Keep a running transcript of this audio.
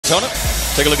Daytona.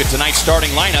 Take a look at tonight's starting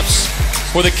lineups.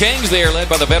 For the Kings, they are led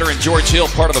by the veteran George Hill,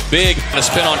 part of a big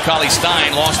spin on Collie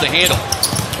Stein, lost the handle.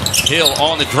 Hill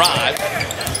on the drive,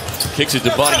 kicks it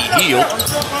to Buddy Hield.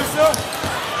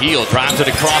 Hield drives it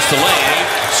across the lane.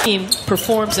 Team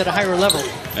performs at a higher level.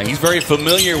 Now he's very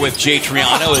familiar with Jay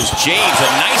Triano as James, a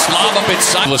nice lob up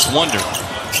inside. Wonder.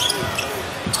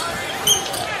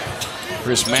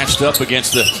 Chris matched up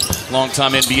against the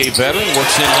longtime NBA veteran,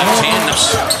 works in left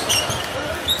hand.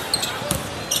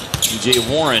 DJ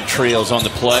Warren trails on the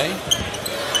play.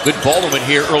 Good ball movement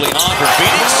here early on for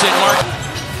Phoenix. And Mark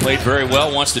played very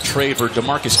well once the trade for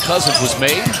DeMarcus Cousins was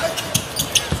made.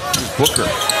 Here's Booker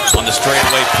on the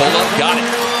straightaway pull-up. Got it.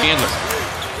 Chandler.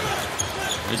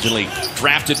 Originally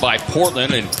drafted by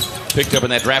Portland and picked up in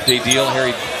that draft day deal.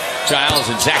 Harry Giles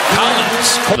and Zach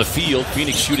Collins on the field.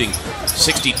 Phoenix shooting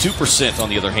 62% on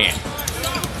the other hand.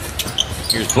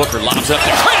 Here's Booker, lobs up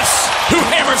to Chris, who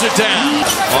hammers it down.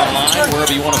 Online,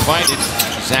 wherever you want to find it.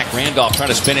 Zach Randolph trying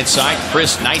to spin inside.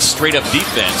 Chris, nice straight-up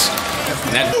defense.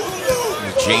 And that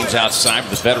James outside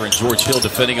with the veteran George Hill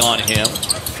defending on him.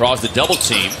 Draws the double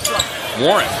team.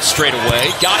 Warren straight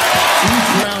away. Got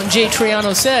it. Jay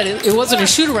Triano said it wasn't a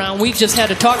shoot-around. We just had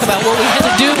to talk about what we had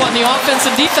to do on the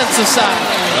offensive defensive side.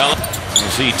 Well, you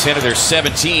see 10 of their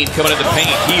 17 coming in the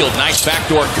paint. Hield, nice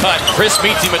backdoor cut. Chris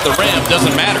meets him at the rim.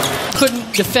 Doesn't matter.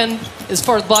 Couldn't defend as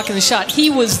far as blocking the shot. He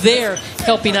was there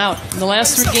helping out. In the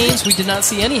last 3 games, we did not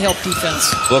see any help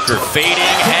defense. Booker fading,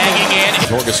 hanging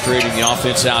in. Orchestrating the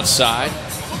offense outside.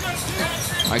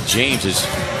 Mike James has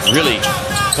really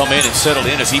come in and settled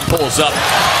in as he pulls up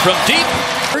from deep.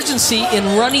 Urgency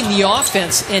in running the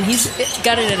offense, and he's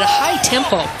got it at a high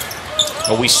tempo.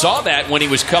 Well, we saw that when he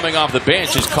was coming off the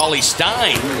bench as Collie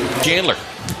Stein. Chandler.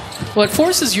 Well, it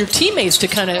forces your teammates to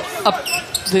kind of up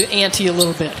the ante a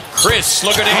little bit. Chris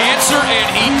looking to answer,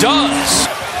 and he does.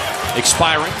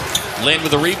 Expiring. Lynn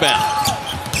with the rebound.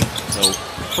 So,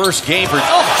 first game for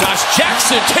Josh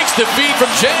Jackson takes the feed from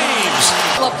James.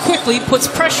 Up quickly, puts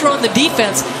pressure on the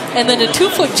defense, and then a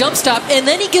 2-foot jump stop, and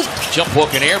then he gives jump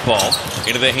hook and air ball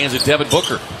into the hands of Devin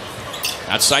Booker.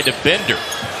 Outside to Bender.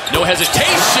 No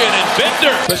hesitation, and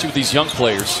Bender. Especially with these young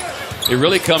players, it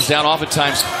really comes down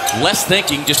oftentimes less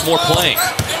thinking, just more playing.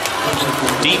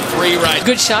 Deep three right.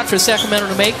 Good shot for Sacramento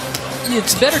to make.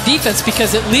 It's better defense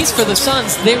because at least for the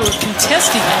Suns, they were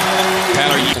contesting it.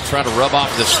 Tyler, you can try to rub off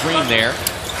the screen there.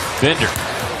 Bender.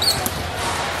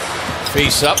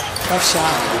 Face up. Tough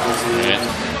shot. And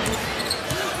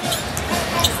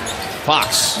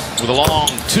Fox with a long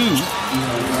 2.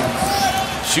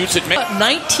 Shoots it.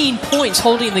 19 points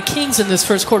holding the Kings in this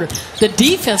first quarter. The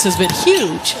defense has been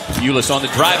huge. Ulis on the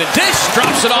drive and dish.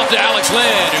 Drops it off to Alex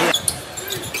Lynn.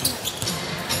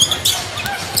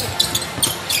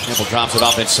 Campbell drops it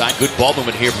off inside. Good ball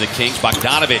movement here from the Kings.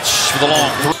 Bogdanovich with a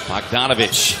long 3.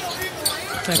 Bogdanovich.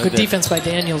 Good defense by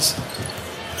Daniels.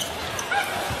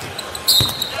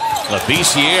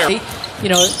 LaBissiere. You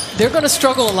know, they're going to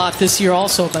struggle a lot this year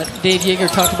also, but Dave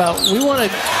Yeager talked about we want to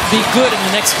be good in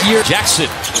the next year. Jackson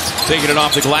taking it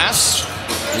off the glass.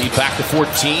 Lead back to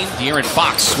 14. De'Aaron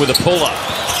Fox with a pull-up.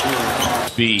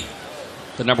 Be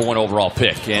the #1 overall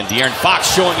pick. And De'Aaron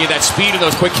Fox showing you that speed and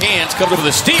those quick hands. Comes up with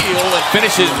a steal and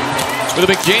finishes with a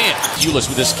big jam. Ulis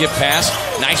with a skip pass.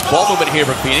 Nice ball movement here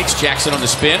for Phoenix. Jackson on the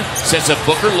spin. Sets up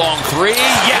Booker. Long 3.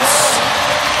 Yes!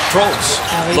 Trolls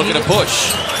looking to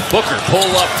push. Booker pull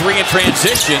up 3 in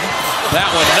transition. That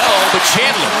one no, but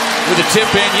Chandler with a tip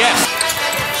in, yes.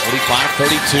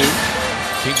 45-32.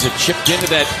 Kings have chipped into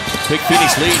that big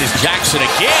Phoenix lead as Jackson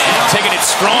again taking it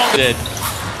strong.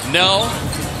 No,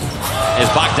 as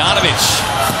Bogdanovich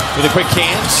with a quick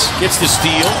hands gets the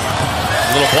steal. A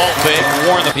little ball fake.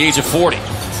 Warren at the age of 40.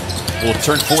 Will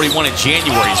turn 41 in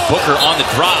January. As Booker on the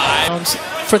drive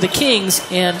for the Kings,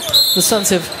 and the Suns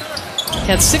have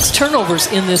had 6 turnovers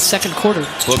in this second quarter.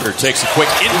 Booker takes a quick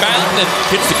inbound and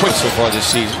hits the quick so far this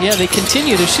season. Yeah, they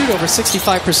continue to shoot over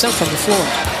 65% from the floor.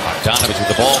 Bogdanovich with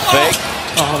the ball fake.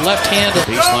 Oh, left-handed.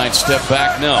 Baseline step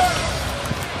back, no.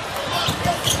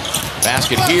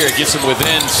 Basket here gets him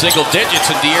within single digits,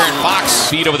 and De'Aaron Fox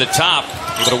feet over the top.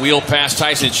 Able to wheel past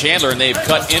Tyson Chandler, and they've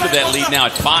cut into that lead now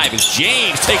at 5 as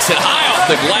James takes it high off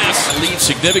the glass and leads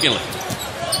significantly.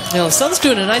 Now, the Suns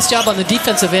doing a nice job on the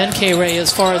defensive end, K-Ray, as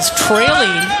far as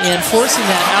trailing and forcing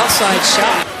that outside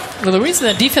shot. Well, the reason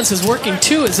that defense is working,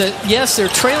 too, is that, yes, they're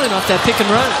trailing off that pick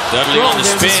and run. Dudley on the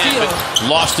spin, but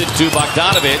lost it to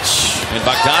Bogdanovich. And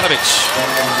Bogdanovich.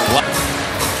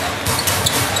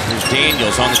 Here's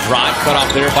Daniels on the drive, cut off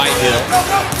there by Hill.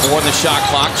 4 on the shot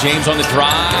clock. James on the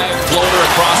drive, floater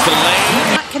across the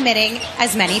lane. Not committing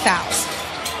as many fouls.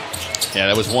 Yeah,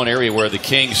 that was one area where the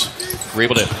Kings were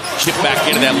able to chip back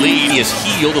into that lead. He has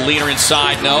healed. The leader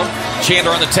inside, no.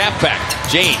 Chandler on the tap back.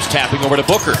 James tapping over to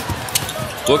Booker.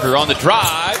 Booker on the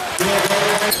drive.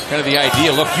 Kind of the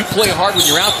idea. Look, you play hard when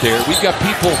you're out there. We've got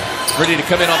people ready to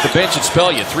come in off the bench and spell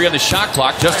you. 3 on the shot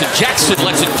clock. Justin Jackson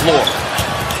lets it floor.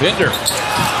 Bender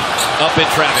up in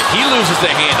traffic. He loses the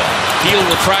handle. Hield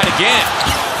will try it again.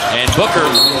 And Booker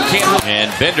can't. And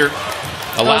Bender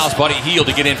allows Buddy Hield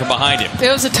to get in from behind him.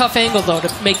 It was a tough angle, though, to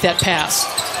make that pass.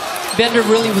 Bender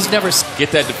really was never...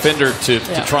 Get that defender to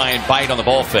try and bite on the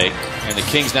ball fake. And the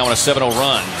Kings now on a 7-0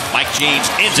 run. Mike James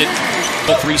ends it.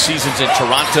 3 seasons in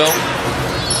Toronto.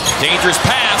 Dangerous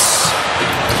pass.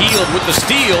 Hield with the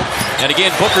steal. And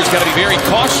again, Booker's got to be very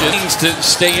cautious to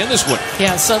stay in this one.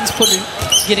 Yeah, Suns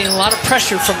getting a lot of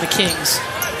pressure from the Kings.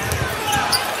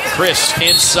 Chris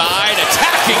inside,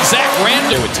 attacking Zach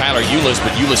Randall with Tyler Ulis,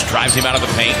 but Ulis drives him out of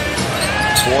the paint.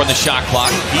 4 on the shot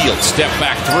clock. Hield, step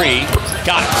back 3.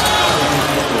 Got it.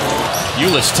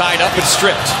 Ulis tied up and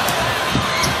stripped.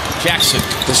 Jackson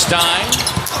to Stein.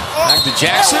 Back to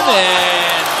Jackson,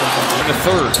 and the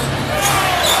third.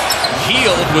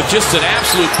 Hield with just an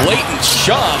absolute blatant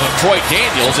shove of Troy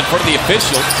Daniels in front of the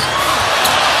official.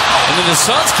 And then the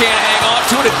Suns can't hang on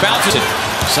to it. It bounces it.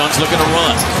 Suns looking to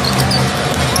run.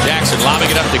 Jackson lobbing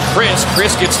it up to Chris.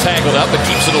 Chris gets tangled up but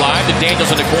keeps it alive. To Daniels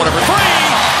in the corner for 3.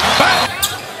 Back.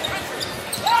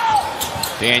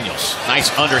 Daniels, nice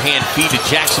underhand feed to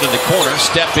Jackson in the corner.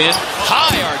 Step in,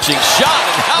 high arching shot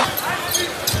and out.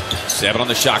 7 on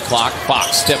the shot clock.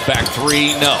 Fox, step back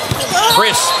 3, no.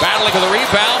 Chris battling for the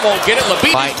rebound, won't get it.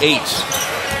 LaBeef by 8.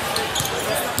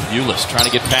 Ulis trying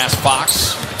to get past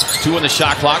Fox. 2 on the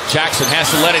shot clock. Jackson has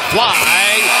to let it fly,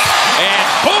 and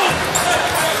boom!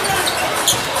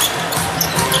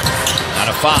 Out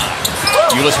of 5.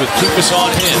 Ulis with Kupis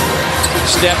on him.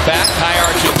 Step back, high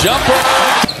arching jumper.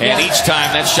 And each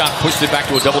time that shot pushed it back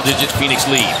to a double-digit Phoenix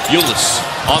lead. Ulis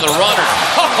on the runner.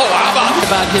 Oh, how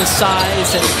about his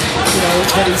size and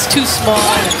that he's too small.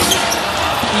 And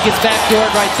he gets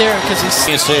backdoored right there because he's.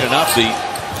 Can't say it enough.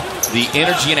 The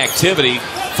energy and activity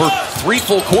for 3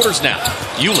 full quarters now.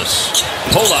 Ulis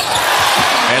pull up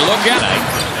and look out.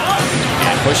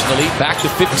 And pushing the lead back to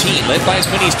 15, led by as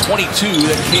many as 22.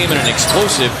 That came in an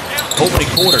explosive opening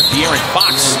quarter. De'Aaron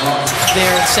Fox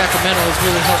there in Sacramento has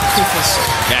really helped Kupis.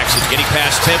 Jackson getting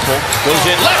past Temple, goes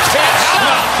in left hand. How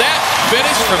about that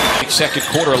finish from the second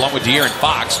quarter along with De'Aaron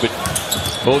Fox, but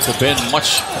both have been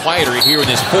much quieter here in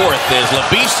this 4th as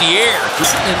Labissiere.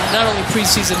 And not only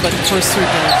preseason, but the first 3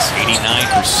 games.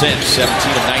 89%, 17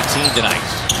 of 19 tonight.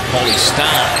 Paulie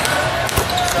Stein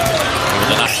over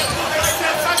the night.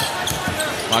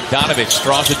 Bogdanovich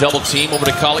draws a double team over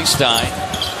to Cauley Stein.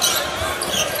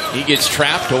 He gets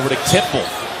trapped over to Temple.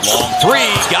 Long 3,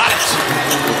 got it.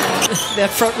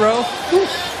 That front row.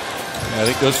 I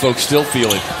think those folks still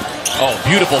feel it. Oh,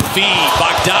 beautiful feed.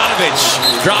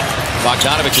 Bogdanovich dropped.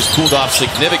 Bogdanovich has cooled off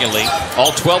significantly.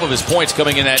 All 12 of his points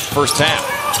coming in that first half.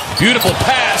 Beautiful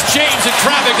pass. James in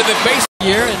traffic at the base.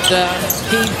 Here, and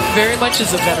he very much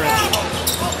is a veteran.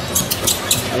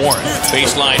 Warren,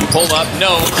 baseline pull up.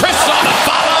 No. Chris on the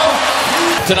follow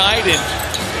tonight, and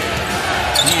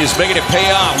he is making it pay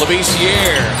off.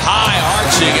 Labissiere, high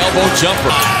arching elbow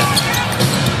jumper.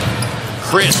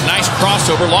 Chris, nice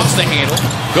crossover, lost the handle,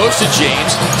 goes to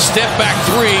James, step back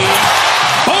 3,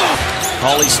 boom!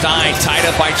 Cauley Stein tied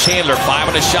up by Chandler,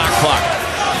 5 on the shot clock.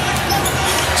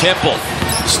 Temple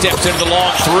steps into the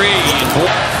long 3.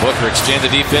 Booker extends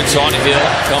the defense on Hill,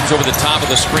 comes over the top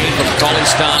of the screen from Cauley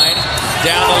Stein,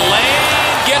 down the lane,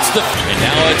 gets the, and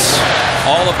now it's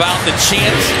all about the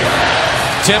chance.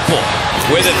 Temple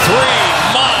with a 3,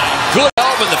 my good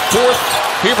help in the 4th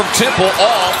here from Temple,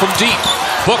 all from deep.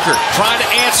 Booker trying to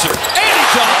answer, and he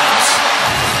does.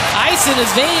 Ice in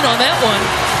his vein on that one.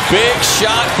 Big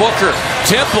shot, Booker.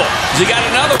 Temple, has he got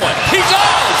another one? He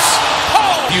does!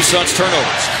 Oh! Few Suns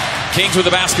turnovers. Kings with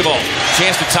the basketball.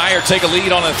 Chance to tie or take a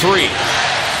lead on a 3.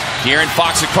 De'Aaron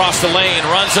Fox across the lane,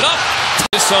 runs it up.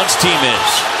 This Suns team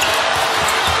is.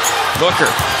 Booker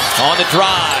on the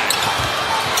drive.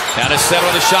 Down to 7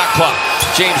 on the shot clock.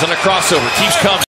 James on the crossover, keeps coming.